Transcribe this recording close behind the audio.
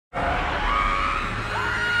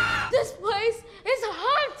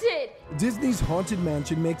Disney's Haunted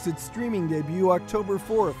Mansion makes its streaming debut October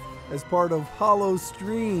 4th as part of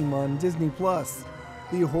Hallowstream on Disney+.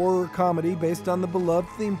 The horror comedy based on the beloved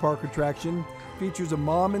theme park attraction features a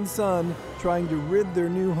mom and son trying to rid their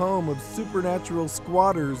new home of supernatural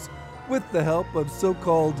squatters with the help of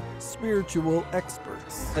so-called spiritual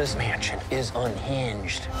experts. This mansion is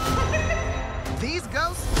unhinged. These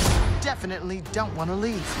ghosts definitely don't want to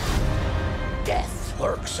leave. Death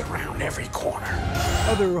lurks around every corner.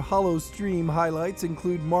 Other Hallowstream highlights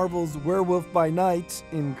include Marvel's Werewolf by Night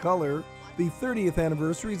in color, the 30th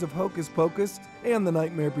anniversaries of Hocus Pocus and The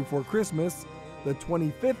Nightmare Before Christmas, the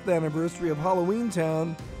 25th anniversary of Halloween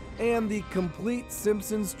Town, and the complete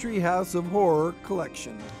Simpsons Treehouse of Horror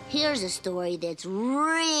collection. Here's a story that's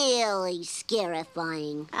really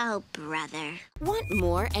scarifying. Oh, brother. Want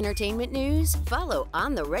more entertainment news? Follow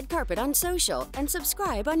On the Red Carpet on social and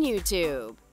subscribe on YouTube.